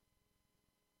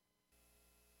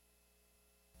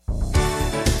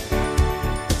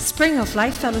Spring of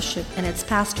Life Fellowship and its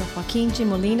pastor Joaquin G.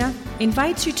 Molina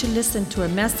invites you to listen to a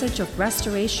message of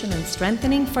restoration and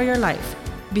strengthening for your life.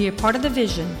 Be a part of the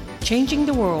vision, changing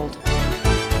the world.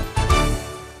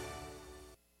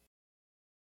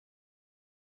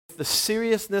 The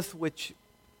seriousness which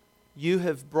you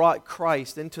have brought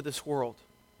Christ into this world,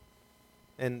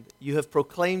 and you have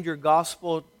proclaimed your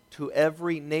gospel to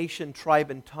every nation, tribe,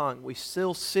 and tongue. We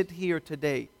still sit here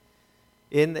today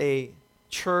in a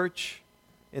church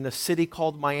in a city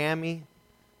called Miami,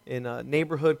 in a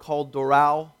neighborhood called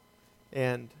Doral,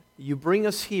 and you bring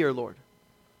us here, Lord,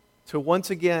 to once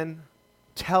again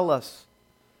tell us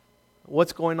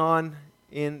what's going on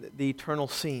in the eternal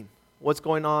scene, what's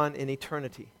going on in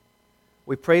eternity.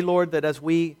 We pray, Lord, that as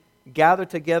we gather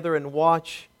together and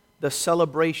watch the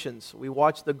celebrations, we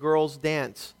watch the girls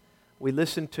dance, we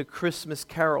listen to Christmas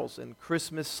carols and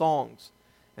Christmas songs,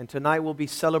 and tonight we'll be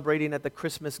celebrating at the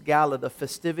Christmas Gala the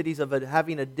festivities of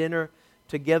having a dinner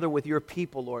together with your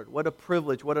people, Lord. What a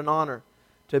privilege, what an honor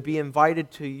to be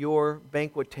invited to your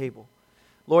banquet table.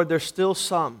 Lord, there's still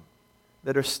some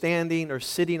that are standing or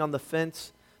sitting on the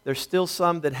fence. There's still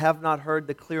some that have not heard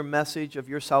the clear message of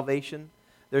your salvation.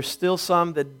 There's still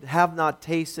some that have not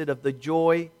tasted of the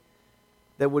joy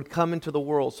that would come into the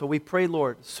world. So we pray,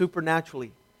 Lord,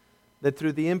 supernaturally, that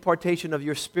through the impartation of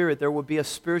your Spirit, there will be a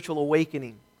spiritual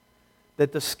awakening,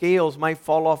 that the scales might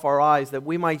fall off our eyes, that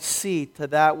we might see to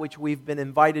that which we've been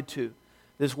invited to,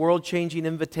 this world-changing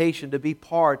invitation to be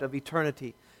part of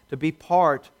eternity, to be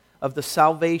part of the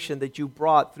salvation that you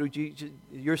brought through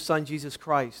your Son, Jesus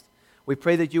Christ. We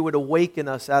pray that you would awaken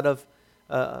us out of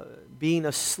being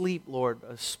asleep, Lord,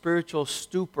 a spiritual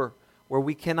stupor where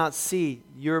we cannot see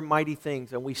your mighty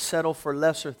things, and we settle for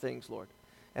lesser things, Lord,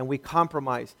 and we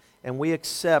compromise, and we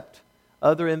accept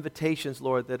other invitations,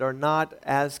 Lord, that are not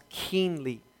as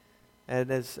keenly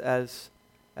and as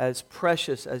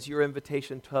precious as your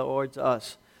invitation towards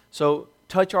us. So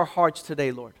touch our hearts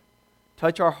today, Lord.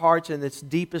 Touch our hearts in its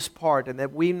deepest part, and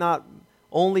that we not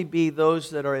only be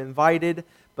those that are invited,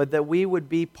 but that we would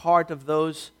be part of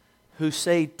those who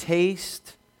say,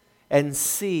 taste and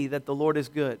see that the Lord is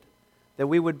good. That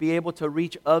we would be able to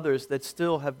reach others that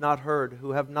still have not heard,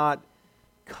 who have not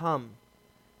come.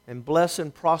 And bless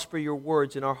and prosper your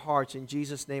words in our hearts. In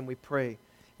Jesus' name we pray.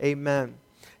 Amen.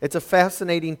 It's a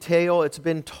fascinating tale. It's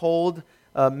been told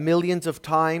millions of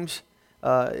times.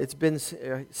 It's been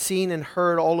seen and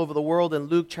heard all over the world in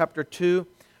Luke chapter 2,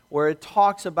 where it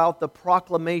talks about the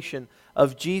proclamation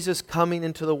of Jesus coming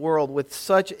into the world with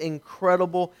such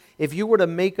incredible... If you were to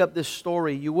make up this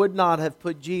story, you would not have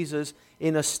put Jesus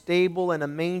in a stable and a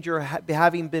manger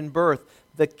having been birthed.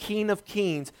 The King of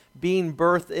Kings being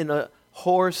birthed in a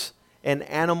horse and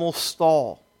animal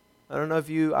stall. I don't know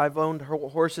if I've owned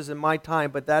horses in my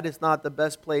time, but that is not the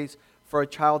best place for a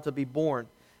child to be born.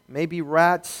 Maybe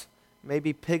rats,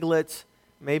 maybe piglets,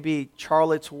 maybe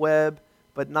Charlotte's Web,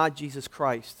 but not Jesus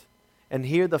Christ. And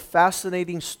here the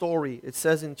fascinating story, it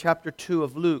says in chapter 2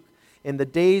 of Luke, in the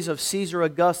days of Caesar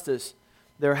Augustus,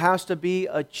 there has to be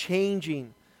a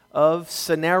changing of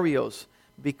scenarios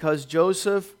because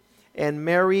Joseph and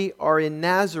Mary are in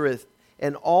Nazareth,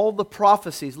 and all the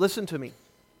prophecies, listen to me.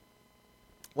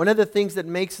 One of the things that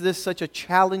makes this such a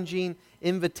challenging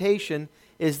invitation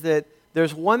is that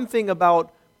there's one thing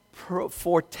about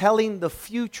foretelling the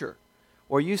future,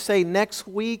 where you say next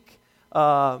week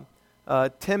Tim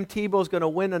Tebow's going to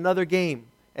win another game,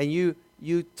 and you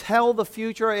tell the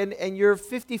future, and you're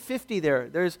 50-50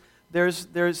 there.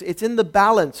 It's in the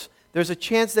balance. There's a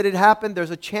chance that it happened,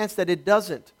 there's a chance that it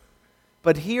doesn't.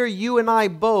 But here you and I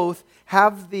both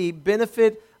have the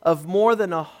benefit of more than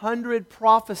 100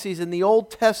 prophecies in the Old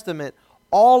Testament,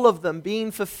 all of them being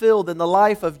fulfilled in the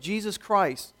life of Jesus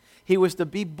Christ. He was to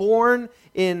be born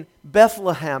in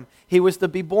Bethlehem. He was to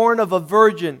be born of a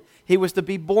virgin. He was to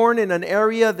be born in an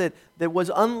area that was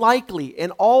unlikely.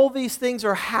 And all these things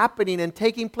are happening and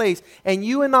taking place. And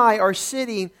you and I are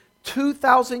sitting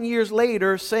 2,000 years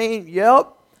later saying, yep,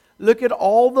 look at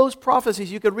all those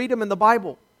prophecies. You could read them in the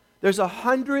Bible. There's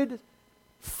 100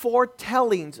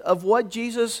 foretellings of what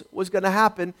Jesus was going to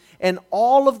happen, and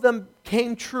all of them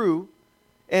came true,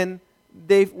 and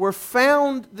they were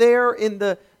found there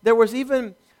there was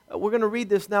even, we're going to read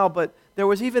this now, but there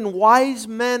was even wise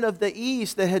men of the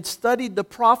East that had studied the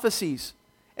prophecies,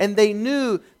 and they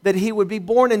knew that he would be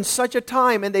born in such a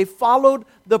time, and they followed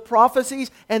the prophecies,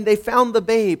 and they found the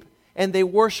babe, and they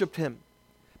worshiped him.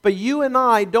 But you and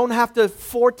I don't have to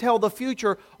foretell the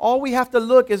future. All we have to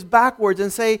look is backwards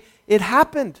and say, it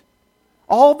happened.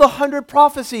 All the 100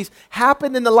 prophecies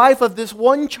happened in the life of this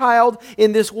one child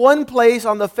in this one place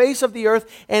on the face of the earth,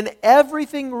 and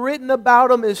everything written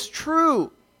about him is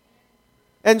true.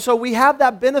 And so we have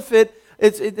that benefit.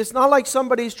 It's not like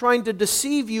somebody's trying to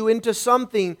deceive you into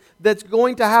something that's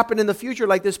going to happen in the future,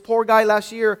 like this poor guy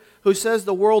last year who says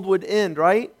the world would end,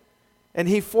 right? And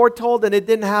he foretold and it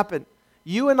didn't happen.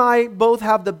 You and I both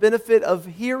have the benefit of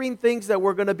hearing things that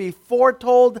were going to be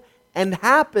foretold and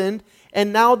happened,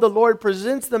 and now the Lord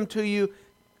presents them to you.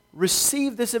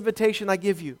 Receive this invitation I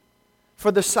give you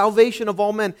for the salvation of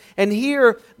all men. And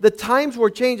here, the times were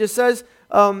changed. It says,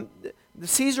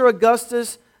 Caesar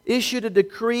Augustus issued a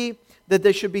decree that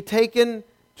they should be taken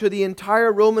to the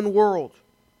entire Roman world.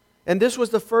 And this was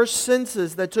the first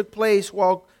census that took place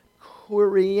while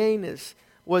Quirinius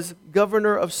was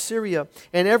governor of Syria.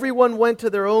 And everyone went to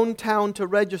their own town to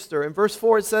register. In verse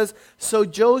 4 it says, so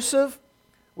Joseph,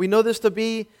 we know this to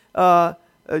be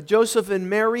Joseph and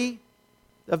Mary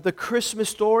of the Christmas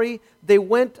story, they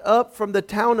went up from the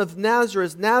town of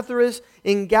Nazareth. Nazareth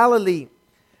in Galilee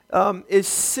is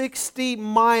 60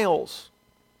 miles.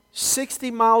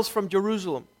 60 miles from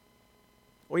Jerusalem.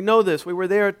 We know this. We were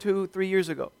there 2-3 years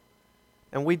ago.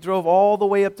 And we drove all the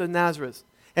way up to Nazareth.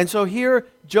 And so here,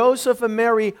 Joseph and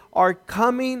Mary are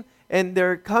coming, and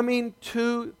they're coming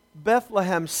to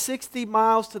Bethlehem, 60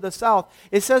 miles to the south.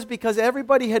 It says because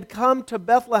everybody had come to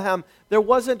Bethlehem, there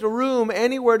wasn't room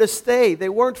anywhere to stay. They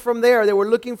weren't from there. They were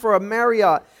looking for a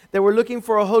Marriott. They were looking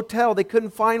for a hotel. They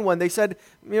couldn't find one. They said,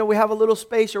 we have a little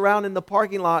space around in the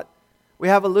parking lot. We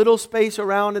have a little space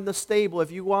around in the stable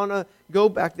if you want to go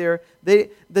back there. The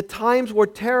times were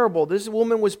terrible. This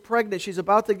woman was pregnant. She's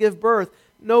about to give birth.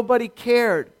 Nobody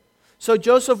cared. So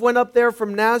Joseph went up there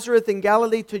from Nazareth in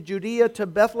Galilee to Judea to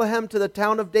Bethlehem to the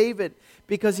town of David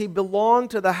because he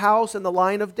belonged to the house and the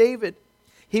line of David.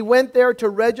 He went there to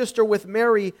register with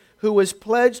Mary, who was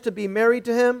pledged to be married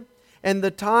to him, and the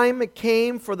time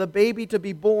came for the baby to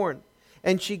be born.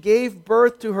 And she gave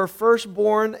birth to her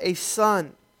firstborn, a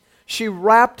son. She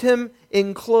wrapped him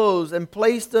in clothes and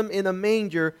placed him in a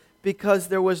manger because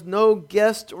there was no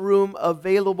guest room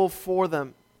available for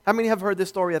them. How many have heard this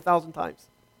story 1,000 times?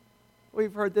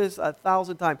 We've heard this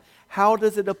 1,000 times. How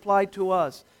does it apply to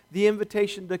us? The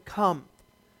invitation to come.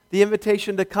 The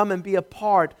invitation to come and be a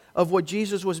part of what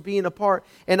Jesus was being a part.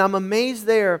 And I'm amazed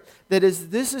there that as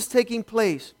this is taking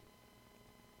place,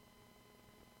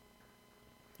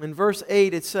 in verse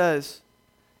 8 it says,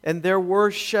 and there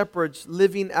were shepherds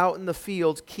living out in the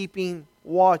fields, keeping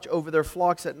watch over their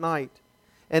flocks at night.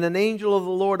 And an angel of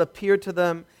the Lord appeared to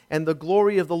them, and the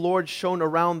glory of the Lord shone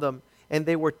around them, and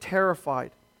they were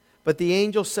terrified. But the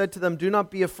angel said to them, do not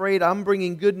be afraid. I'm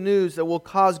bringing good news that will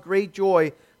cause great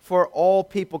joy for all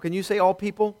people. Can you say all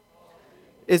people?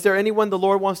 Is there anyone the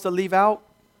Lord wants to leave out?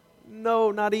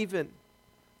 No, not even.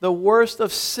 The worst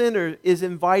of sinners is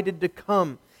invited to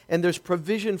come. And there's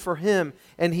provision for him.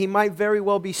 And he might very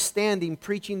well be standing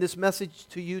preaching this message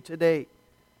to you today.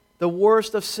 The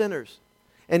worst of sinners.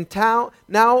 And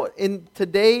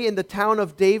today in the town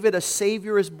of David, a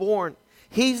Savior is born.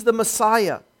 He's the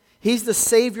Messiah. He's the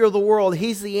Savior of the world.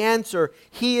 He's the answer.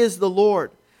 He is the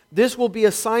Lord. This will be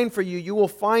a sign for you. You will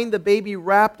find the baby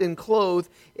wrapped in clothes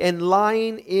and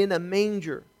lying in a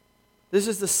manger. This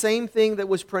is the same thing that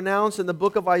was pronounced in the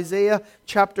book of Isaiah,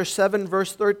 chapter 7,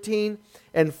 verse 13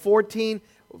 and 14.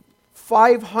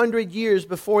 500 years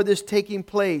before this taking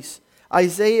place,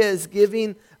 Isaiah is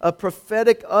giving a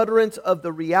prophetic utterance of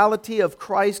the reality of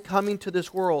Christ coming to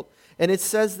this world. And it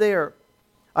says there,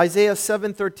 Isaiah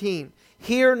 7:13,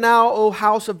 hear now, O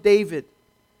house of David,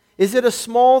 is it a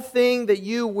small thing that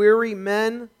you weary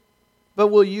men, but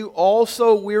will you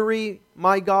also weary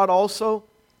my God also?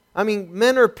 I mean,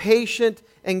 men are patient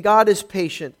and God is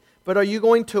patient. But are you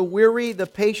going to weary the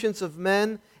patience of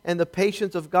men and the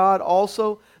patience of God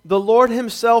also? The Lord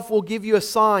himself will give you a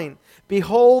sign.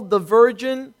 Behold, the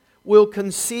virgin will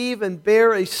conceive and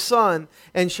bear a son,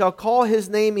 and shall call his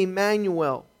name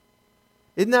Emmanuel.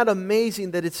 Isn't that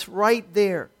amazing that it's right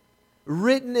there,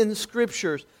 written in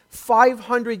Scriptures,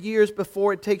 500 years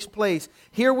before it takes place.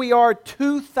 Here we are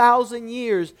 2,000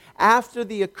 years after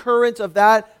the occurrence of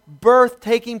that birth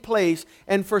taking place,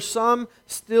 and for some,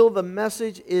 still the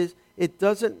message is, it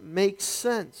doesn't make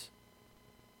sense.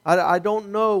 I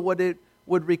don't know what it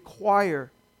would require.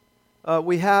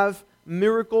 We have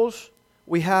miracles,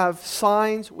 we have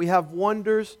signs, we have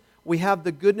wonders, we have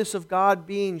the goodness of God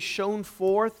being shown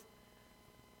forth.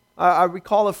 I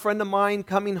recall a friend of mine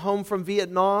coming home from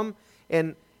Vietnam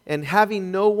and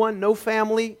having no one, no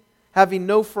family, having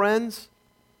no friends,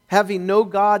 having no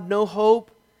God, no hope.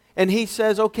 And he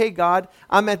says, okay, God,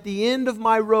 I'm at the end of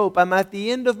my rope. I'm at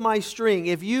the end of my string.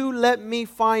 If you let me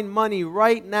find money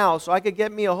right now so I could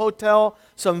get me a hotel,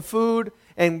 some food,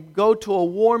 and go to a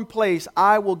warm place,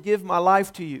 I will give my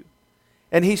life to you.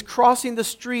 And he's crossing the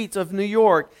streets of New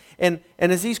York. And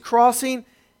as he's crossing,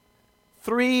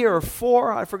 3 or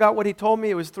 4, I forgot what he told me,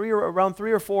 it was around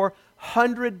 3 or 4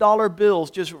 $100 bills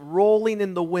just rolling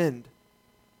in the wind.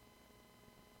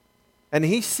 And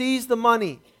he sees the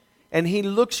money, and he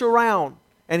looks around,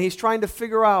 and he's trying to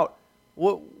figure out,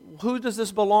 who does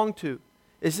this belong to?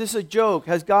 Is this a joke?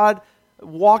 Has God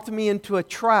walked me into a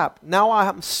trap? Now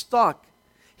I'm stuck.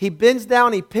 He bends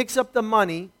down, he picks up the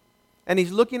money, and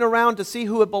he's looking around to see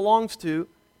who it belongs to.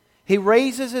 He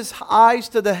raises his eyes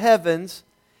to the heavens,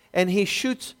 and he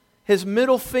shoots his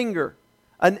middle finger,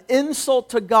 an insult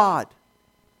to God,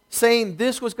 saying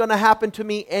this was going to happen to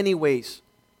me anyways.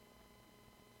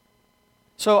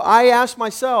 So I ask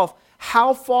myself,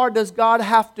 how far does God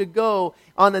have to go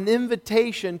on an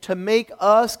invitation to make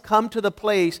us come to the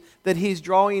place that He's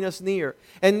drawing us near?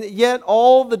 And yet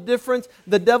all the difference,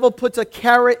 the devil puts a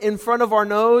carrot in front of our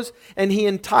nose and he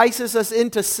entices us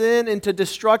into sin, into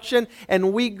destruction,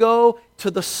 and we go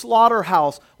to the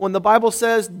slaughterhouse when the Bible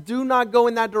says, do not go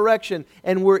in that direction.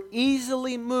 And we're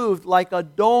easily moved like a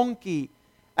donkey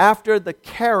after the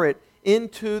carrot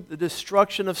into the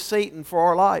destruction of Satan for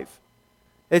our life.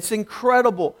 It's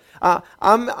incredible.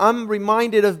 I'm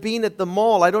reminded of being at the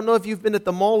mall. I don't know if you've been at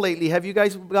the mall lately. Have you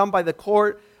guys gone by the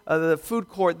court, the food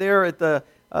court there at the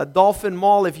Dolphin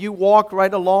Mall? If you walk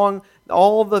right along,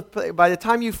 by the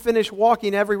time you finish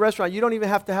walking every restaurant, you don't even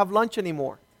have to have lunch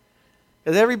anymore.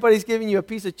 Because everybody's giving you a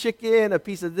piece of chicken, a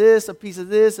piece of this,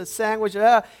 a sandwich,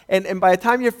 and by the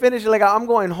time you're finished, you're like, I'm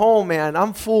going home, man.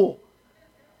 I'm full.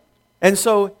 And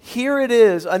so here it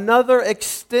is, another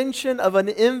extension of an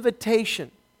invitation.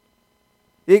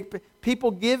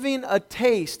 People giving a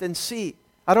taste and see.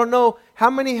 I don't know how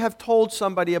many have told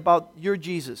somebody about your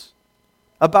Jesus,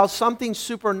 about something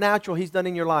supernatural He's done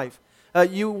in your life.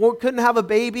 You couldn't have a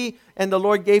baby and the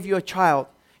Lord gave you a child.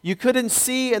 You couldn't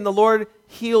see and the Lord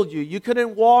healed you. You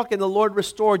couldn't walk and the Lord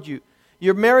restored you.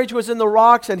 Your marriage was in the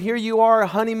rocks and here you are, a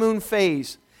honeymoon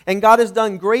phase. And God has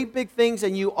done great big things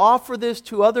and you offer this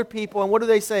to other people and what do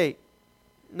they say?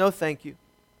 No, thank you.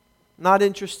 Not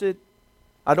interested.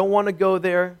 I don't want to go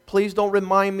there. Please don't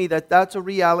remind me that that's a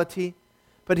reality.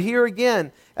 But here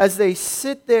again, as they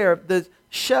sit there, the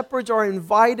shepherds are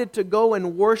invited to go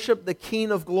and worship the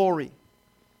King of Glory.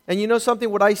 And you know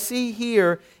something? What I see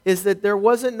here is that there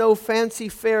wasn't no fancy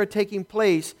fair taking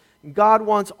place. God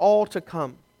wants all to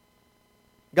come.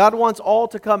 God wants all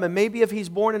to come, and maybe if He's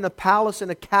born in a palace,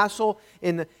 in a castle,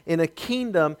 in a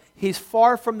kingdom, He's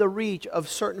far from the reach of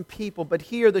certain people. But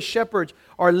here the shepherds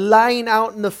are lying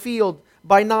out in the field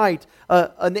by night.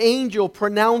 An angel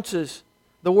pronounces,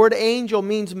 the word angel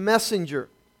means messenger.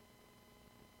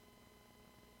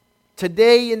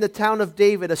 Today in the town of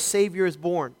David, a Savior is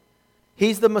born.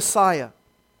 He's the Messiah.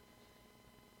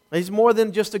 He's more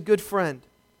than just a good friend.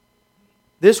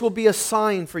 This will be a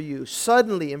sign for you.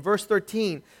 Suddenly, in verse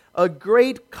 13, a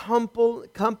great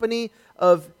company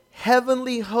of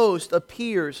heavenly hosts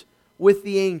appears with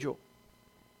the angel.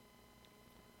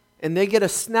 And they get a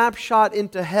snapshot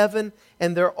into heaven,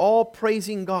 and they're all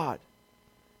praising God.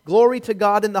 Glory to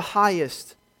God in the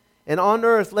highest, and on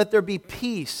earth let there be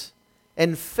peace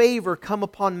and favor come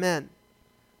upon men.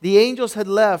 The angels had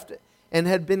left and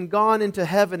had been gone into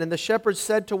heaven, and the shepherds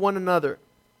said to one another,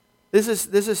 This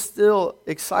is still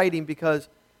exciting because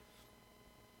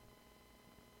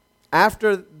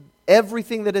after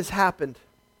everything that has happened,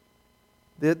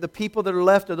 the people that are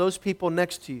left are those people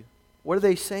next to you. What are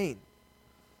they saying?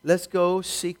 Let's go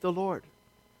seek the Lord.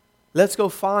 Let's go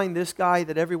find this guy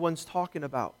that everyone's talking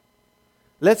about.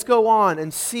 Let's go on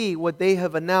and see what they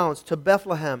have announced to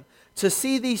Bethlehem, to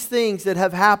see these things that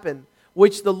have happened,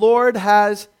 which the Lord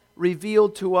has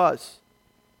revealed to us.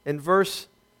 In verse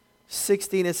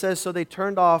 16 it says, so they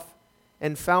turned off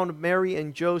and found Mary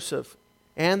and Joseph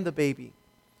and the baby,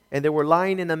 and they were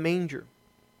lying in a manger.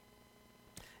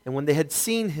 And when they had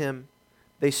seen him,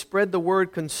 they spread the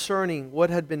word concerning what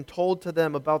had been told to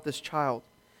them about this child.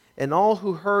 And all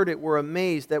who heard it were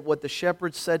amazed at what the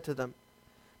shepherds said to them.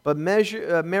 But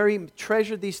Mary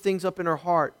treasured these things up in her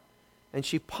heart, and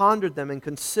she pondered them and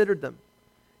considered them.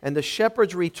 And the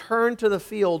shepherds returned to the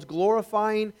fields,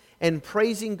 glorifying and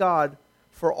praising God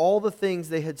for all the things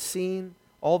they had seen,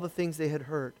 all the things they had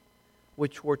heard,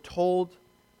 which were told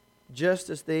just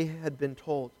as they had been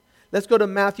told. Let's go to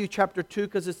Matthew chapter 2,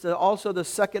 because it's also the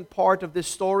second part of this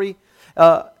story.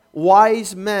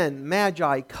 Wise men,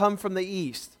 magi, come from the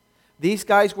east. These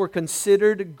guys were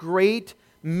considered great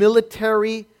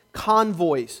military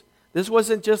convoys. This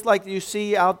wasn't just like you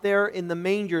see out there in the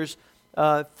mangers,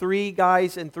 3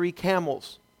 guys and 3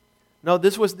 camels. No,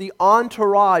 this was the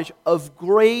entourage of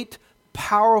great,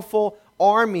 powerful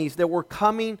armies that were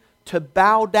coming to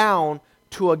bow down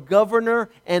to a governor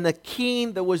and a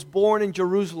king that was born in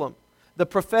Jerusalem. The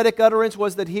prophetic utterance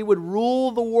was that he would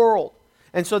rule the world.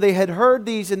 And so they had heard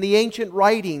these in the ancient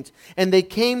writings, and they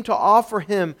came to offer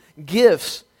him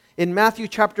gifts. In Matthew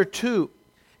chapter 2,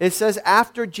 it says,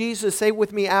 after Jesus, say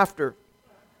with me, after.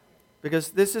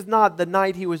 Because this is not the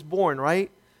night he was born, right?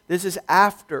 This is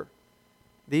after.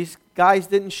 These guys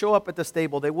didn't show up at the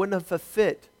stable. They wouldn't have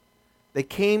fit. They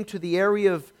came to the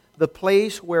area of the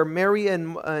place where Mary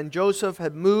and Joseph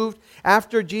had moved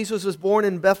after Jesus was born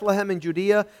in Bethlehem in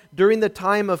Judea during the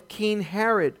time of King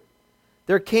Herod.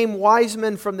 There came wise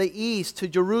men from the east to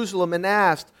Jerusalem and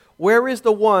asked, where is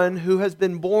the one who has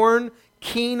been born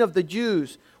King of the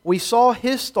Jews? We saw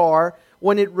his star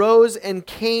when it rose and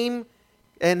came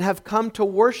and have come to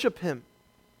worship him.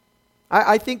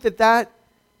 I think that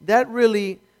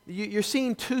really, you're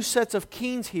seeing two sets of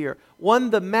kings here.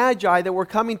 One, the Magi that were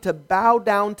coming to bow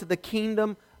down to the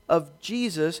kingdom of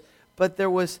Jesus, but there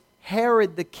was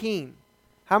Herod the king.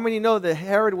 How many know that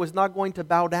Herod was not going to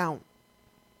bow down?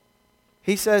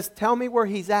 He says, tell me where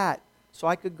he's at so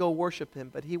I could go worship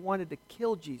him. But he wanted to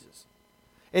kill Jesus.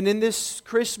 And in this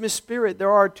Christmas spirit,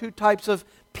 there are two types of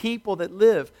people that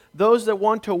live. Those that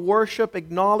want to worship,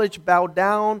 acknowledge, bow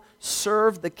down,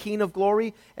 serve the King of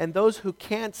glory, and those who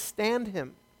can't stand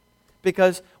him.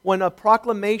 Because when a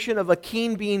proclamation of a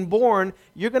king being born,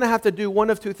 you're going to have to do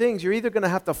one of two things. You're either going to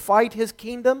have to fight his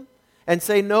kingdom and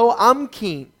say, no, I'm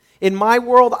king. In my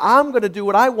world, I'm going to do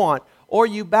what I want. Or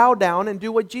you bow down and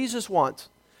do what Jesus wants.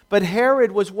 But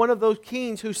Herod was one of those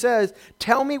kings who says,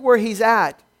 tell me where he's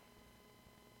at.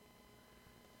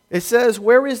 It says,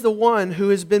 where is the one who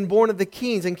has been born of the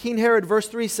kings? And King Herod, verse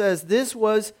 3 says, this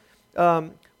was,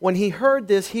 when he heard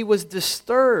this, he was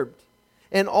disturbed,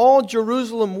 and all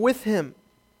Jerusalem with him.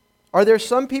 Are there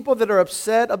some people that are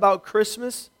upset about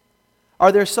Christmas?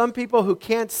 Are there some people who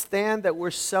can't stand that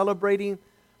we're celebrating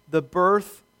the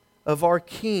birth of our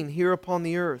King here upon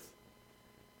the earth?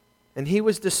 And he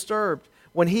was disturbed.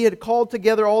 When he had called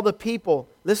together all the people,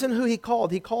 listen who he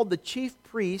called. He called the chief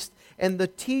priests and the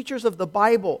teachers of the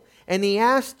Bible. And he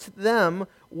asked them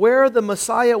where the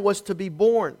Messiah was to be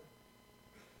born.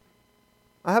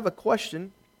 I have a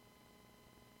question.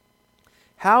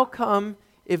 How come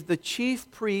if the chief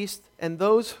priest and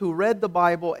those who read the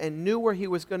Bible and knew where he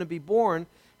was going to be born,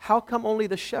 how come only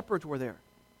the shepherds were there?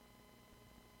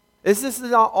 Is this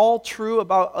not all true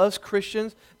about us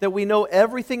Christians, that we know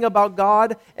everything about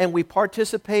God and we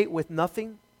participate with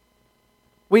nothing?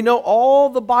 We know all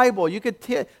the Bible.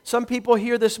 Some people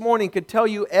here this morning could tell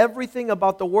you everything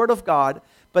about the Word of God,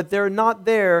 but they're not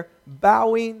there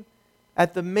bowing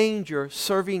at the manger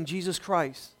serving Jesus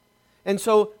Christ. And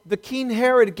so the King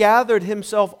Herod gathered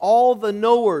himself all the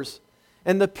knowers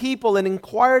and the people and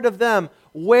inquired of them,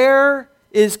 where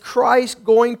is Christ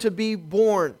going to be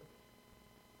born?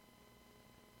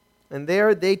 And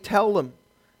there they tell them.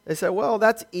 They say, well,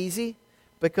 that's easy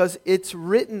because it's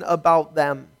written about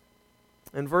them.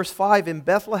 In verse 5, in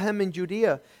Bethlehem in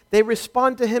Judea, they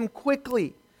respond to him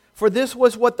quickly. For this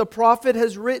was what the prophet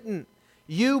has written.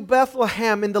 You,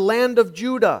 Bethlehem, in the land of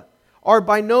Judah, are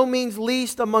by no means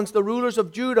least amongst the rulers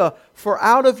of Judah, for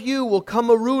out of you will come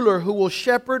a ruler who will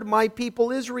shepherd my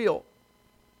people Israel.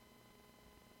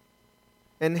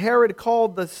 And Herod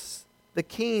called the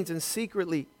kings and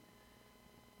secretly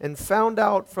and found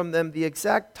out from them the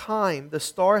exact time the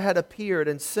star had appeared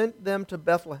and sent them to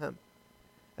Bethlehem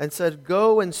and said,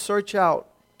 go and search out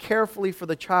carefully for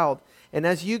the child. And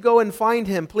as you go and find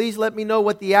him, please let me know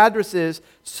what the address is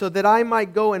so that I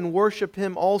might go and worship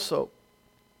him also.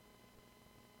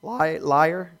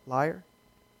 Liar.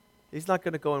 He's not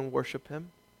going to go and worship him.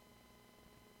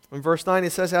 In verse 9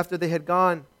 it says, after they had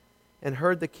gone and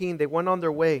heard the king, they went on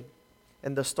their way.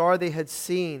 And the star they had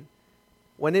seen,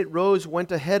 when it rose,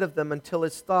 went ahead of them until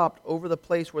it stopped over the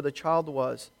place where the child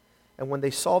was. And when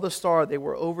they saw the star, they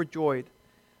were overjoyed.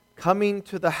 Coming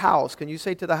to the house. Can you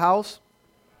say to the house?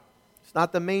 It's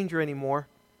not the manger anymore.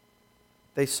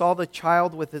 They saw the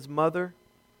child with his mother,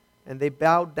 and they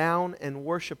bowed down and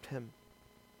worshipped him.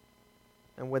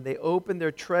 And when they opened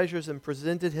their treasures and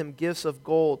presented him gifts of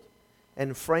gold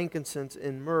and frankincense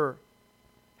and myrrh,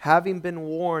 having been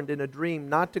warned in a dream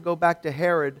not to go back to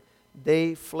Herod,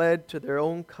 they fled to their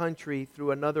own country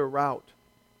through another route.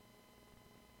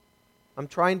 I'm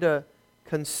trying to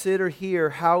consider here,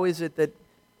 how is it that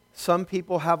some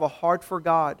people have a heart for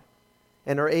God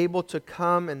and are able to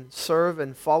come and serve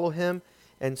and follow him,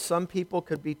 and some people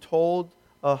could be told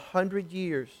 100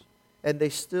 years and they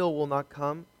still will not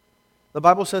come. The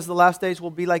Bible says the last days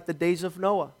will be like the days of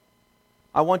Noah.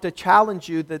 I want to challenge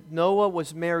you that Noah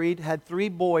was married, had 3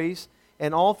 boys,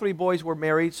 and all 3 boys were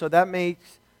married, so that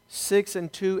makes 6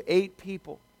 and 2, 8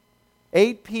 people.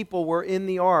 8 people were in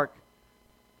the ark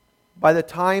by the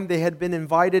time they had been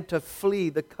invited to flee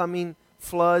the coming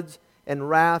floods and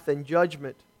wrath and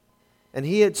judgment. And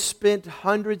he had spent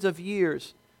hundreds of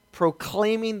years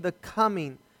proclaiming the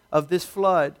coming of this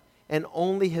flood, and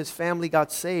only his family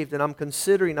got saved. And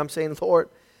I'm saying, Lord,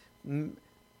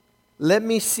 let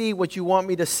me see what you want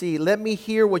me to see. Let me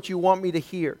hear what you want me to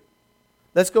hear.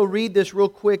 Let's go read this real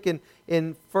quick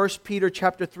in 1 Peter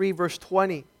chapter 3, verse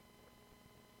 20.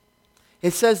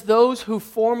 It says, those who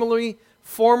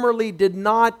formerly did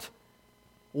not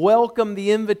welcome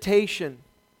the invitation,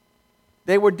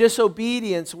 they were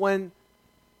disobedient when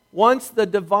once the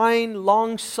divine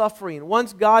long-suffering,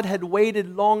 once God had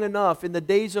waited long enough in the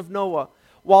days of Noah,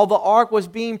 while the ark was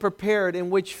being prepared, in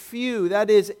which few, that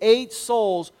is 8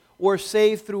 souls, were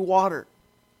saved through water.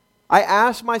 I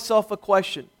asked myself a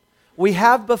question. We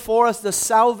have before us the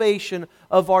salvation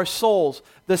of our souls,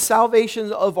 the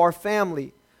salvation of our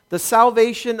family, the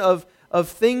salvation of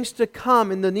things to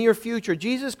come in the near future.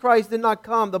 Jesus Christ did not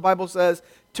come, the Bible says,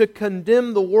 to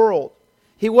condemn the world.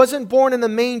 He wasn't born in a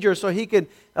manger so he could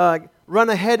run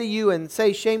ahead of you and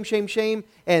say, shame, shame, shame,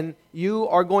 and you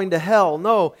are going to hell.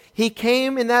 No, he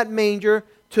came in that manger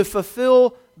to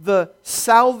fulfill the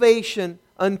salvation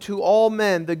unto all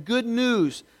men, the good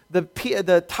news,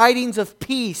 the tidings of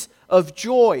peace, of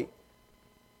joy.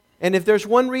 And if there's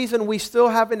one reason we still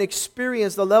haven't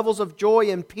experienced the levels of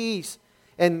joy and peace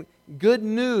and good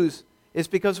news, is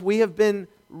because we have been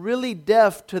really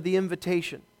deaf to the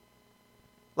invitation.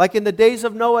 Like in the days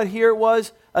of Noah, here it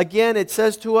was, again, it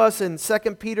says to us in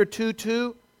 2 Peter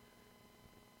 2:2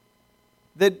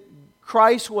 that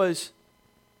Christ was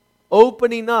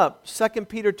opening up, 2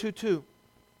 Peter 2:2.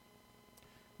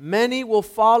 Many will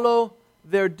follow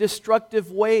their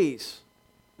destructive ways.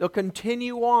 They'll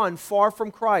continue on far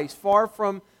from Christ, far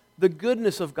from the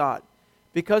goodness of God,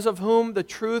 because of whom the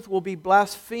truth will be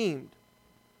blasphemed.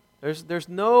 There's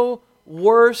no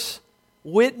worse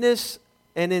witness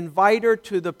and inviter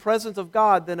to the presence of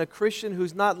God than a Christian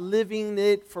who's not living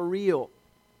it for real.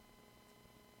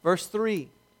 Verse 3.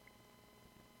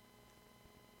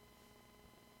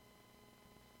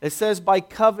 It says, by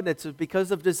covenants, because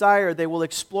of desire, they will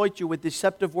exploit you with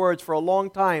deceptive words for a long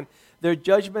time. Their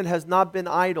judgment has not been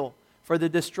idle, for the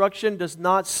destruction does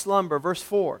not slumber. Verse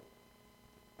 4.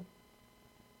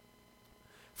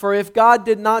 For if God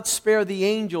did not spare the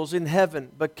angels in heaven,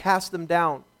 but cast them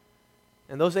down,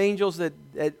 and those angels that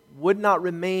would not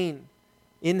remain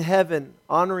in heaven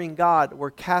honoring God were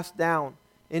cast down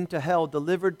into hell,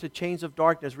 delivered to chains of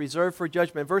darkness, reserved for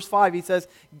judgment. Verse 5, he says,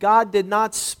 God did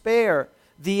not spare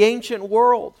the ancient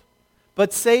world,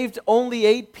 but saved only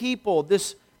 8 people.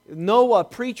 This Noah,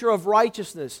 preacher of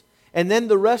righteousness, and then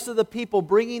the rest of the people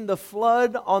bringing the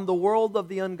flood on the world of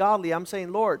the ungodly. I'm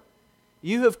saying, Lord,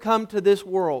 you have come to this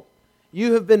world.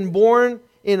 You have been born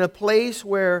in a place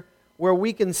where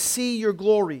we can see your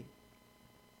glory.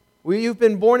 You've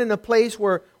been born in a place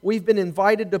where we've been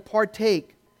invited to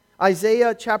partake.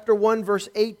 Isaiah chapter 1 verse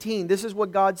 18, this is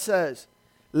what God says.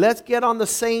 Let's get on the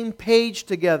same page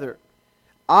together.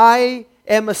 I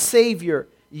am a Savior.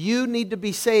 You need to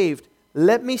be saved.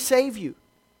 Let me save you.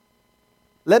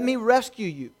 Let me rescue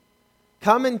you.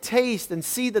 Come and taste and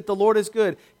see that the Lord is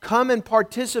good. Come and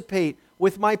participate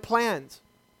with my plans.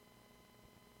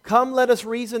 Come, let us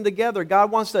reason together. God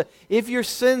wants to, if your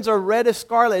sins are red as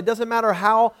scarlet, it doesn't matter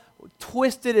how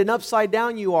twisted and upside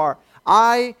down you are,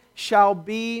 I shall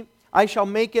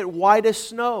make it white as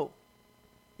snow.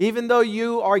 Even though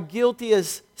you are guilty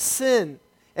as sin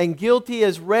and guilty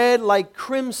as red like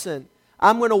crimson,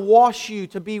 I'm going to wash you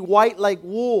to be white like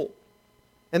wool.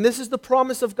 And this is the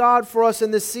promise of God for us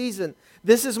in this season.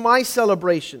 This is my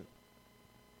celebration.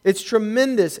 It's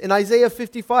tremendous. In Isaiah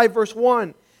 55 verse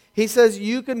 1, he says,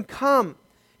 you can come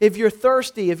if you're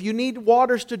thirsty, if you need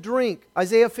waters to drink.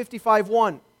 Isaiah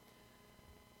 55:1.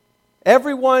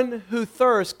 Everyone who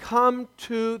thirsts, come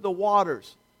to the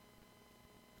waters.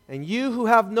 And you who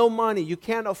have no money, you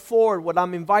can't afford what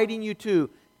I'm inviting you to,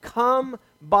 come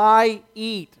buy,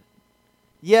 eat.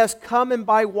 Yes, come and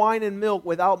buy wine and milk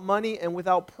without money and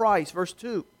without price. Verse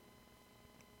 2.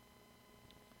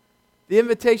 The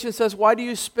invitation says, why do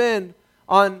you spend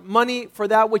on money for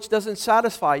that which doesn't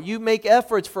satisfy? You make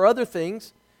efforts for other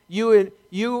things.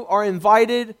 You are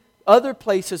invited other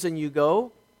places and you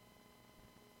go.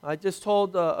 I just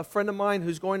told a friend of mine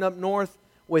who's going up north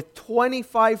with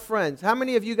 25 friends. How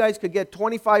many of you guys could get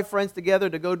 25 friends together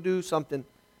to go do something?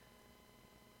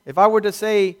 If I were to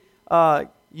say,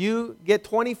 you get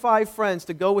 25 friends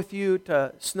to go with you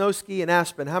to snow ski in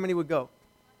Aspen, how many would go?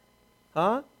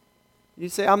 Huh? You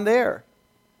say, I'm there.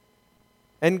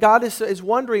 And God is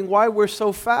wondering why we're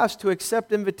so fast to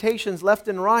accept invitations left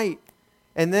and right.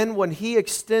 And then when He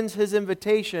extends His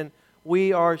invitation,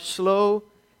 we are slow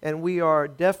and we are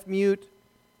deaf-mute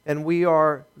and we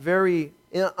are very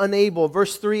unable.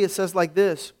 Verse 3, it says like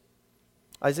this,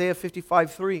 Isaiah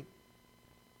 55:3.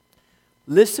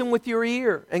 Listen with your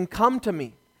ear and come to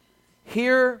me.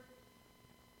 Hear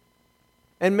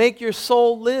and make your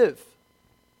soul live.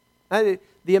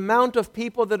 The amount of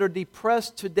people that are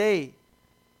depressed today.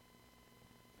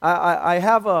 I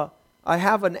have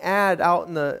an ad out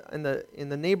in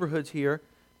the neighborhoods here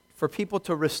for people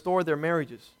to restore their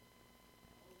marriages.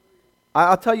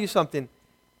 I'll tell you something.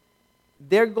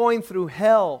 They're going through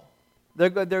hell. They're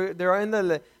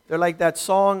like that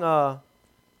song.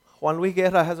 Juan Luis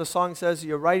Guerra has a song that says,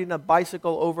 "You're riding a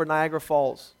bicycle over Niagara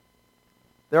Falls."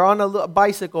 They're on a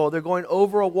bicycle. They're going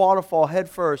over a waterfall head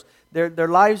first. Their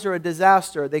lives are a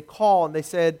disaster. They call and they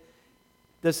said,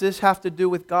 "Does this have to do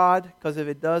with God? Because if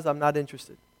it does, I'm not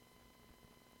interested."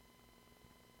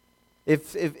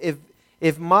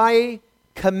 If my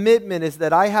commitment is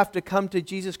that I have to come to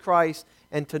Jesus Christ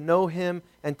and to know Him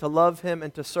and to love Him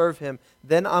and to serve Him,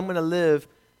 then I'm going to live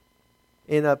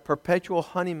in a perpetual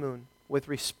honeymoon with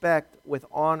respect, with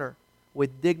honor,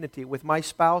 with dignity. With my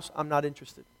spouse, I'm not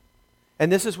interested.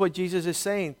 And this is what Jesus is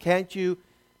saying. Can't you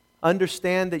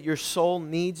understand that your soul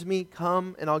needs me?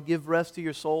 Come and I'll give rest to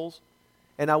your souls.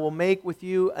 And I will make with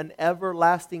you an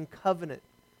everlasting covenant.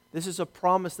 This is a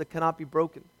promise that cannot be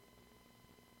broken.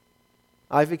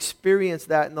 I've experienced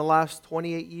that in the last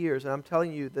 28 years. And I'm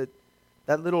telling you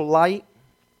that little light,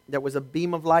 that was a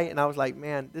beam of light. And I was like,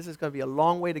 man, this is going to be a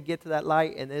long way to get to that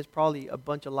light. And there's probably a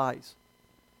bunch of lies.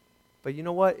 But you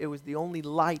know what? It was the only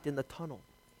light in the tunnel.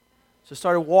 So I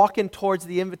started walking towards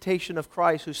the invitation of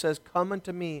Christ, who says, "Come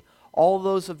unto me, all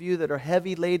those of you that are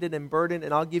heavy laden and burdened,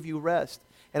 and I'll give you rest."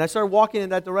 And I started walking in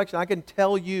that direction. I can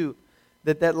tell you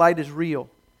that light is real.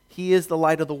 He is the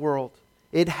light of the world.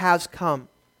 It has come.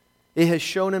 It has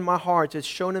shone in my heart. It's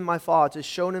shown in my thoughts. It's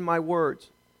shown in my words.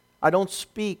 I don't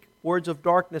speak words of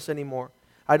darkness anymore.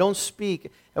 I don't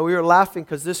speak. And we were laughing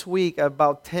because this week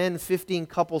about 10, 15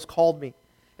 couples called me.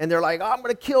 And they're like, "I'm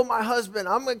going to kill my husband.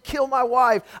 I'm going to kill my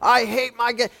wife. I hate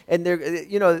my..." And they're,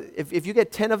 you know, if you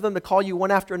get 10 of them to call you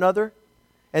one after another,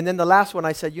 and then the last one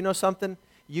I said, "You know something?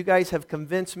 You guys have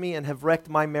convinced me and have wrecked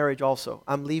my marriage also.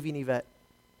 I'm leaving Yvette."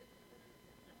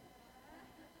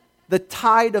 The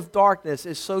tide of darkness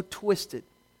is so twisted.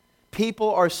 People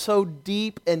are so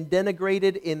deep and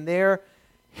denigrated in their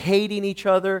hating each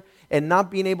other and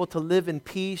not being able to live in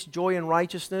peace, joy, and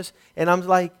righteousness. And I'm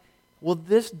like, will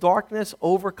this darkness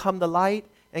overcome the light?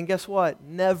 And guess what?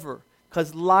 Never.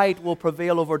 Because light will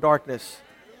prevail over darkness.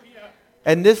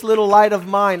 And this little light of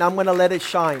mine, I'm going to let it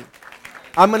shine.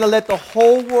 I'm going to let the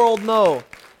whole world know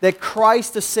that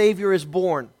Christ the Savior is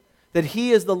born. That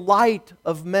He is the light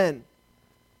of men.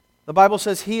 The Bible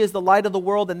says He is the light of the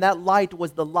world, and that light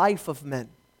was the life of men.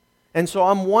 And so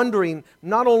I'm wondering,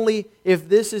 not only if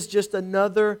this is just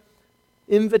another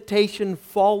invitation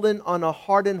fallen on a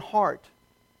hardened heart,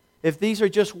 if these are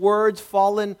just words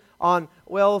fallen on,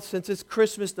 well, since it's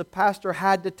Christmas, the pastor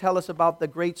had to tell us about the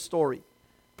great story.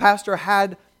 Pastor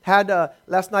had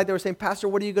last night they were saying, "Pastor,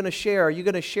 what are you going to share? Are you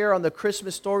going to share on the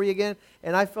Christmas story again?"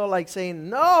 And I felt like saying,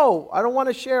 no, I don't want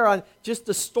to share on just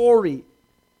the story.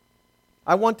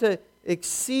 I want to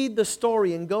exceed the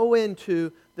story and go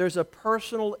into, there's a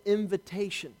personal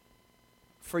invitation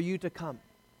for you to come.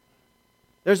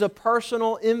 There's a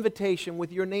personal invitation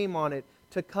with your name on it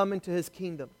to come into His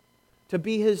kingdom, to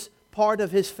be part of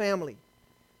His family.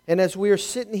 And as we are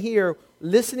sitting here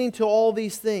listening to all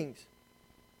these things,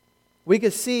 we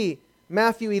can see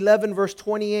Matthew 11 verse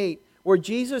 28, where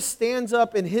Jesus stands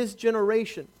up in His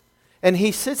generation and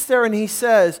He sits there and He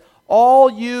says, "All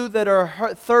you that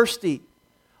are thirsty,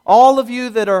 all of you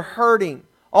that are hurting,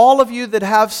 all of you that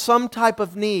have some type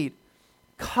of need,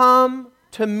 come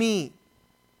to me."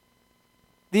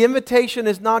 The invitation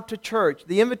is not to church.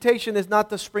 The invitation is not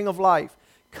the spring of life.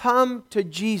 Come to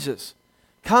Jesus.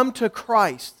 Come to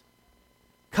Christ.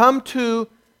 Come to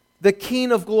the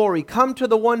King of glory. Come to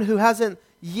the one who hasn't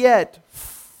yet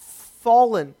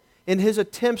fallen in his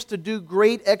attempts to do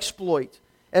great exploits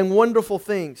and wonderful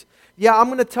things. Yeah, I'm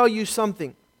going to tell you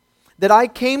something. That I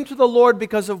came to the Lord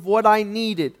because of what I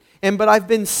needed. But I've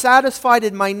been satisfied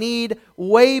in my need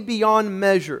way beyond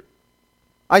measure.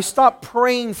 I stopped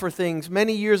praying for things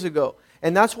many years ago.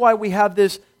 And that's why we have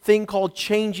this thing called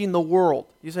changing the world.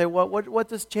 You say, well, what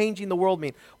does changing the world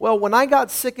mean? Well, when I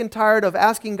got sick and tired of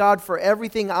asking God for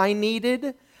everything I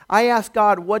needed, I asked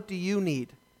God, "What do you need?"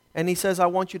 And He says, "I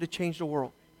want you to change the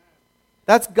world."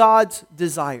 That's God's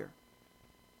desire.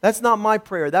 That's not my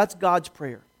prayer. That's God's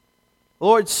prayer.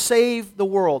 Lord, save the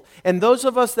world. And those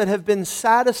of us that have been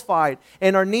satisfied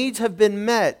and our needs have been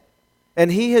met,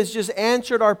 and He has just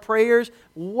answered our prayers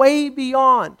way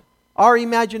beyond our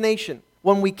imagination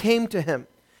when we came to Him.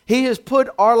 He has put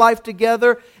our life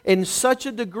together in such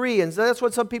a degree, and that's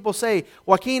what some people say,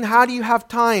 Joaquin, how do you have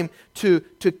time to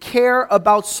care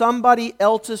about somebody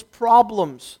else's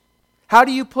problems? How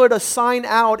do you put a sign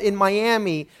out in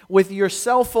Miami with your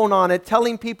cell phone on it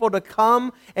telling people to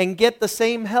come and get the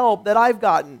same help that I've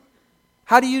gotten?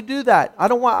 How do you do that?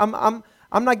 I'm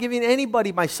not giving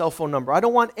anybody my cell phone number. I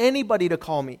don't want anybody to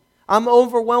call me. I'm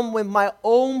overwhelmed with my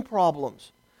own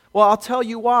problems. Well, I'll tell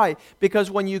you why. Because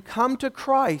when you come to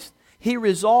Christ, He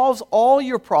resolves all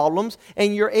your problems,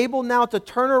 and you're able now to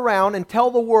turn around and tell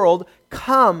the world,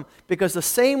 come, because the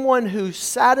same one who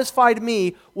satisfied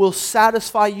me will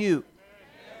satisfy you.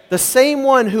 The same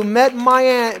one who met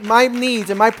my needs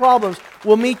and my problems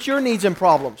will meet your needs and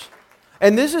problems.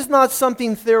 And this is not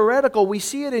something theoretical. We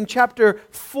see it in chapter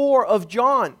 4 of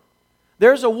John.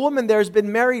 There's a woman there who's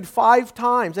been married 5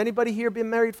 times. Anybody here been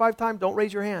married 5 times? Don't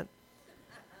raise your hand.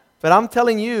 But I'm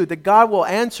telling you that God will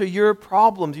answer your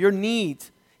problems, your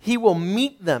needs. He will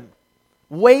meet them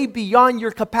way beyond your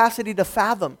capacity to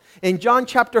fathom. In John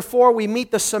chapter 4, we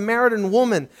meet the Samaritan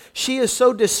woman. She is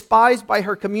so despised by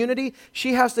her community,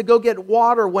 she has to go get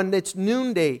water when it's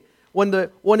noonday,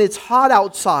 when it's hot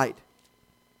outside.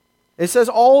 It says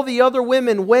all the other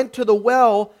women went to the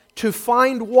well to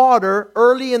find water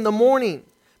early in the morning,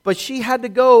 but she had to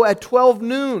go at 12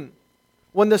 noon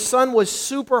when the sun was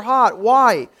super hot.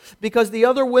 Why? Because the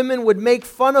other women would make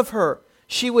fun of her.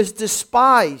 She was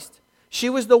despised. She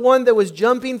was the one that was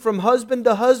jumping from husband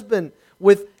to husband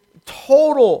with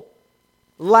total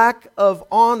lack of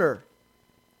honor.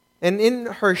 And in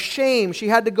her shame, she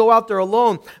had to go out there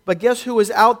alone. But guess who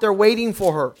was out there waiting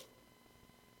for her?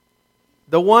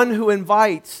 The one who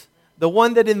invites, the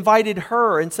one that invited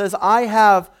her and says, I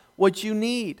have what you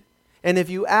need. And if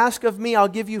you ask of me, I'll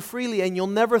give you freely, and you'll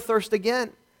never thirst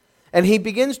again. And He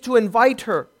begins to invite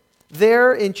her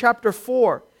there in chapter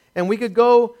 4. And we could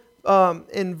go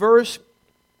in verse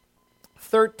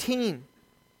 13.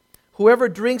 Whoever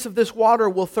drinks of this water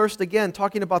will thirst again,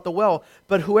 talking about the well.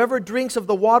 But whoever drinks of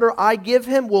the water I give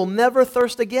him will never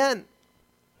thirst again.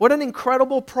 What an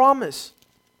incredible promise.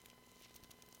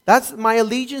 That's my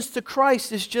allegiance to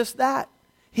Christ is just that.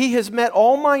 He has met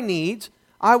all my needs.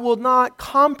 I will not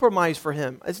compromise for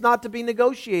Him. It's not to be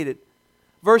negotiated.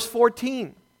 Verse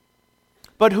 14.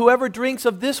 But whoever drinks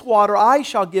of this water I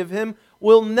shall give him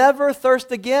will never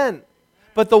thirst again.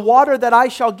 But the water that I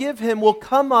shall give him will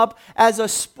come up as a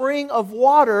spring of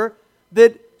water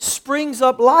that springs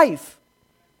up life.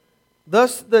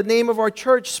 Thus the name of our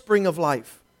church, Spring of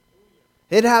Life.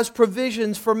 It has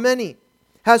provisions for many.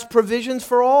 Has provisions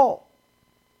for all.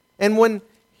 And when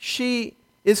she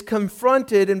is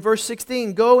confronted in verse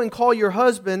 16, go and call your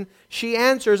husband, she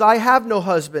answers, I have no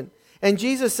husband. And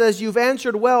Jesus says, you've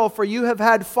answered well, for you have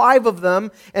had 5 of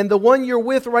them, and the one you're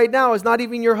with right now is not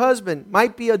even your husband.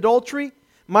 Might be adultery,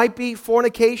 might be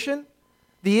fornication.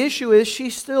 The issue is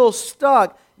she's still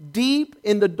stuck deep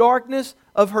in the darkness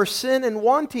of her sin and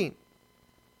wanting.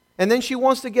 And then she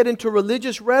wants to get into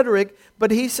religious rhetoric,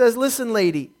 but He says, listen,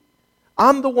 lady,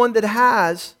 I'm the one that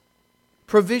has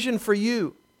provision for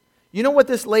you. You know what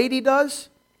this lady does?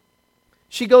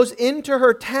 She goes into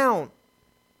her town.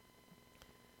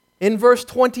 In verse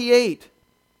 28,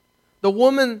 the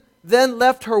woman then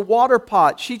left her water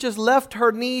pot. She just left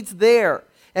her needs there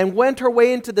and went her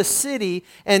way into the city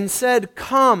and said,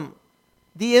 come,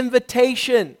 the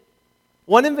invitation.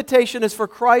 One invitation is for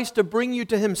Christ to bring you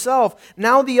to Himself.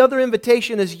 Now the other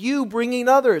invitation is you bringing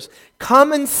others.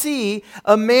 Come and see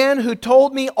a man who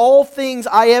told me all things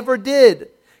I ever did.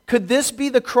 Could this be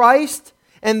the Christ?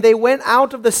 And they went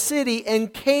out of the city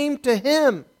and came to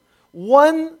Him.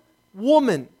 One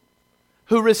woman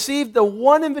who received the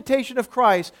one invitation of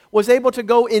Christ was able to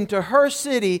go into her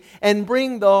city and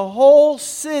bring the whole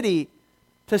city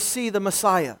to see the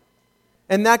Messiah.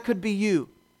 And that could be you.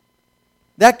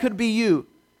 That could be you.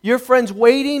 Your friends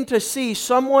waiting to see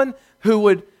someone who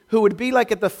would be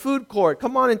like at the food court.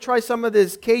 Come on and try some of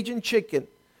this Cajun chicken.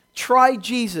 Try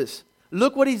Jesus.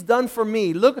 Look what He's done for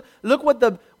me. Look what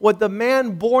the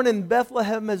man born in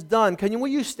Bethlehem has done. Will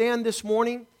you stand this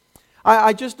morning?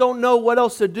 I just don't know what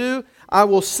else to do. I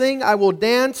will sing. I will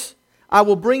dance. I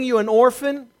will bring you an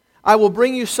orphan. I will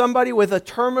bring you somebody with a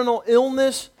terminal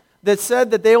illness that said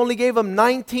that they only gave them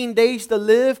 19 days to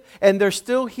live, and they're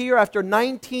still here after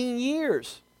 19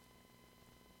 years.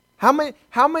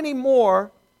 How many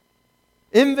more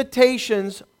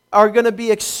invitations are going to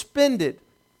be expended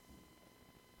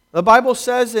The Bible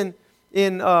says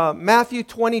in Matthew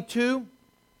 22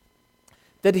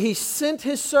 that He sent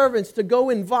His servants to go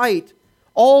invite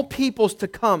all peoples to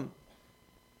come.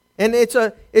 And it's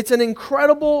an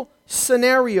incredible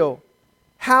scenario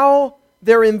how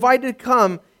they're invited to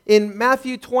come in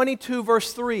Matthew 22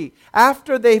 verse 3.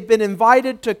 After they've been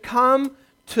invited to come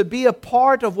to be a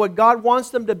part of what God wants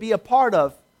them to be a part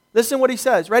of. Listen what He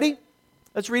says. Ready?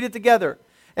 Let's read it together.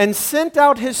 And sent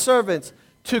out His servants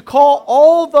to call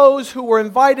all those who were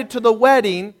invited to the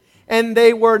wedding, and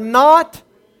they were not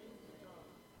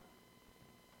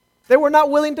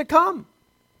willing to come.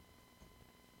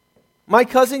 My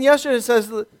cousin yesterday says,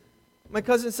 the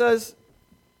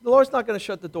Lord's not going to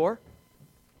shut the door.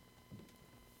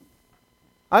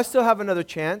 I still have another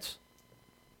chance.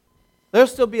 There'll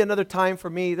still be another time for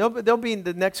me. There'll be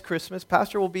the next Christmas.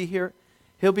 Pastor will be here.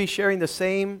 He'll be sharing the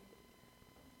same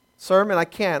sermon. I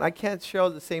can't share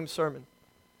the same sermon.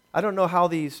 I don't know how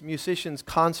these musicians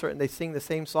concert and they sing the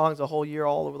same songs the whole year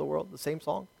all over the world, the same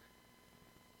song.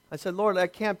 I said, Lord,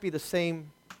 that can't be the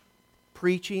same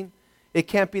preaching. It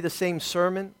can't be the same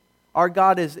sermon. Our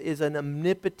God is an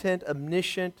omnipotent,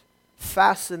 omniscient,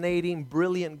 fascinating,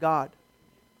 brilliant God.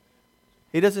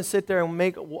 He doesn't sit there and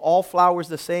make all flowers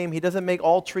the same. He doesn't make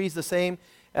all trees the same.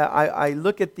 I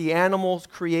look at the animals'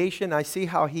 creation. I see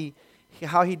how he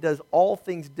does all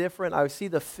things different. I see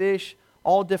the fish,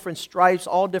 all different stripes,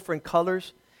 all different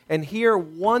colors. And here,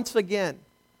 once again,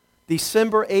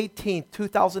 December 18th,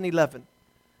 2011,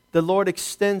 the Lord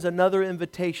extends another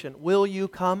invitation. Will you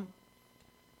come?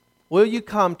 Will you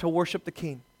come to worship the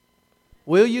King?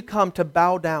 Will you come to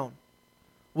bow down?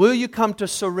 Will you come to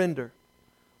surrender?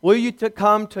 Will you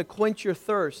come to quench your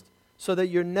thirst so that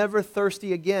you're never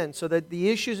thirsty again, so that the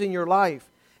issues in your life,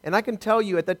 and I can tell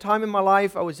you at that time in my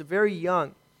life I was very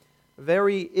young,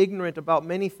 very ignorant about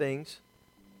many things,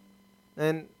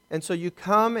 and so you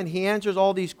come and He answers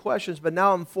all these questions, but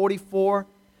now I'm 44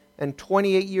 and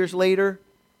 28 years later,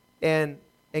 and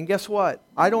guess what?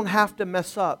 I don't have to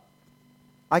mess up.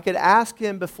 I could ask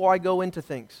Him before I go into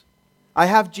things. I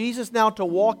have Jesus now to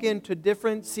walk into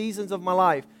different seasons of my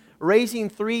life. Raising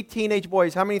 3 teenage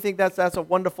boys. How many think that's a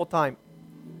wonderful time?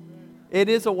 It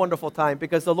is a wonderful time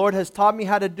because the Lord has taught me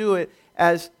how to do it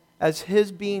as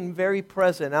His being very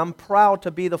present. I'm proud to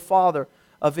be the father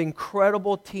of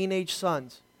incredible teenage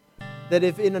sons. That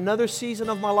if in another season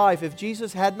of my life, if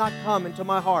Jesus had not come into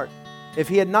my heart, if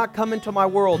He had not come into my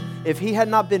world, if He had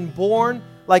not been born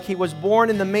like He was born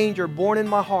in the manger, born in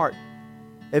my heart,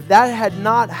 if that had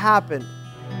not happened,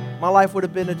 my life would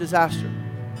have been a disaster.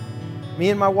 Me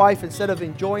and my wife, instead of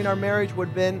enjoying our marriage, would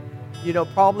have been,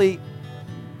 probably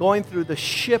going through the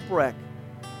shipwreck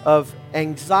of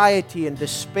anxiety and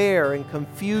despair and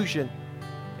confusion.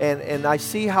 And I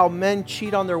see how men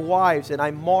cheat on their wives, and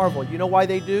I marvel. You know why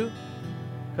they do?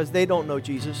 Because they don't know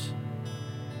Jesus.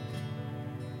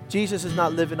 Jesus is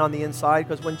not living on the inside,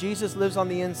 because when Jesus lives on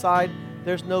the inside,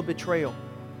 there's no betrayal.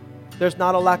 There's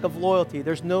not a lack of loyalty.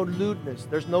 There's no lewdness.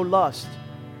 There's no lust.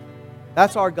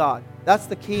 That's our God. That's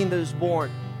the King that is born.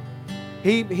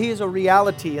 He is a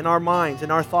reality in our minds,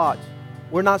 in our thoughts.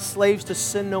 We're not slaves to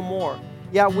sin no more.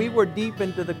 Yeah, we were deep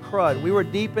into the crud. We were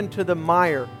deep into the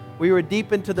mire. We were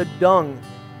deep into the dung.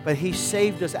 But He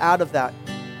saved us out of that.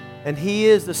 And He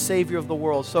is the Savior of the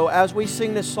world. So as we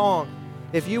sing this song,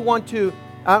 if you want to,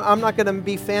 I'm not going to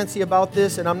be fancy about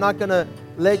this, and I'm not going to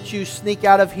let you sneak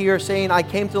out of here saying, I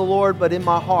came to the Lord, but in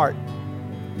my heart.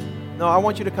 No, I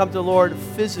want you to come to the Lord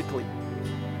physically.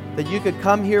 That you could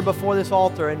come here before this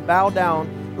altar and bow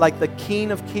down like the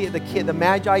the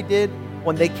Magi did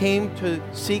when they came to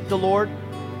seek the Lord.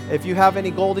 If you have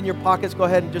any gold in your pockets, go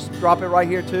ahead and just drop it right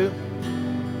here too.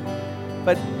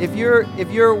 But if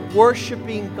you're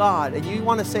worshiping God and you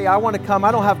want to say, I want to come,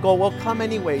 I don't have gold, well, come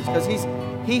anyways, because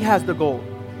He has the gold.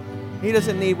 He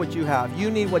doesn't need what you have.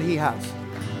 You need what He has.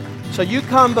 So you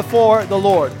come before the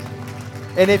Lord.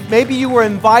 And if maybe you were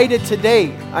invited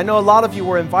today, I know a lot of you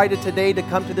were invited today to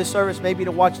come to this service, maybe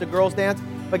to watch the girls dance,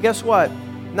 but guess what?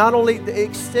 Not only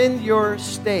extend your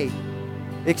stay,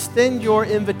 extend your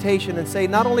invitation and say,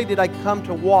 not only did I come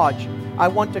to watch, I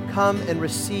want to come and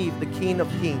receive the King of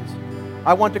Kings.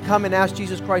 I want to come and ask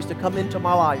Jesus Christ to come into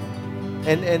my life.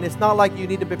 And it's not like you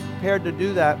need to be prepared to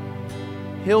do that.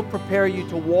 He'll prepare you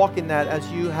to walk in that as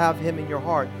you have Him in your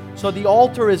heart. So the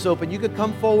altar is open. You could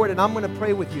come forward and I'm going to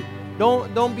pray with you.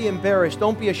 Don't be embarrassed.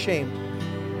 Don't be ashamed.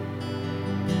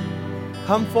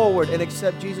 Come forward and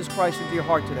accept Jesus Christ into your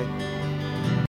heart today.